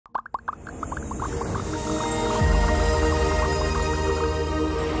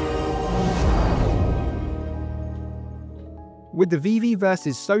With the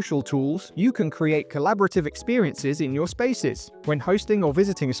VeVeVerse's social tools, you can create collaborative experiences in your spaces. When hosting or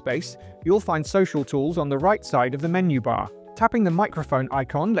visiting a space, you'll find social tools on the right side of the menu bar. Tapping the microphone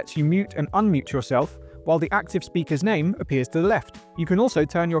icon lets you mute and unmute yourself, while the active speaker's name appears to the left. You can also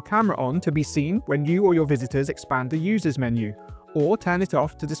turn your camera on to be seen when you or your visitors expand the users menu, or turn it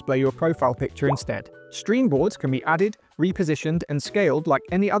off to display your profile picture instead. Stream boards can be added, repositioned, and scaled like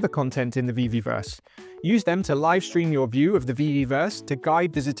any other content in the VeVeVerse. Use them to live stream your view of the VeVeVerse to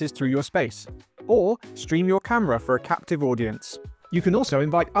guide visitors through your space, or stream your camera for a captive audience. You can also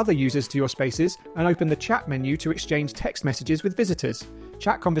invite other users to your spaces and open the chat menu to exchange text messages with visitors.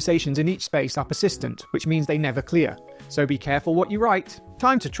 Chat conversations in each space are persistent, which means they never clear, so be careful what you write.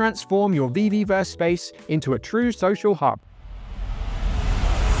 Time to transform your VeVeVerse space into a true social hub.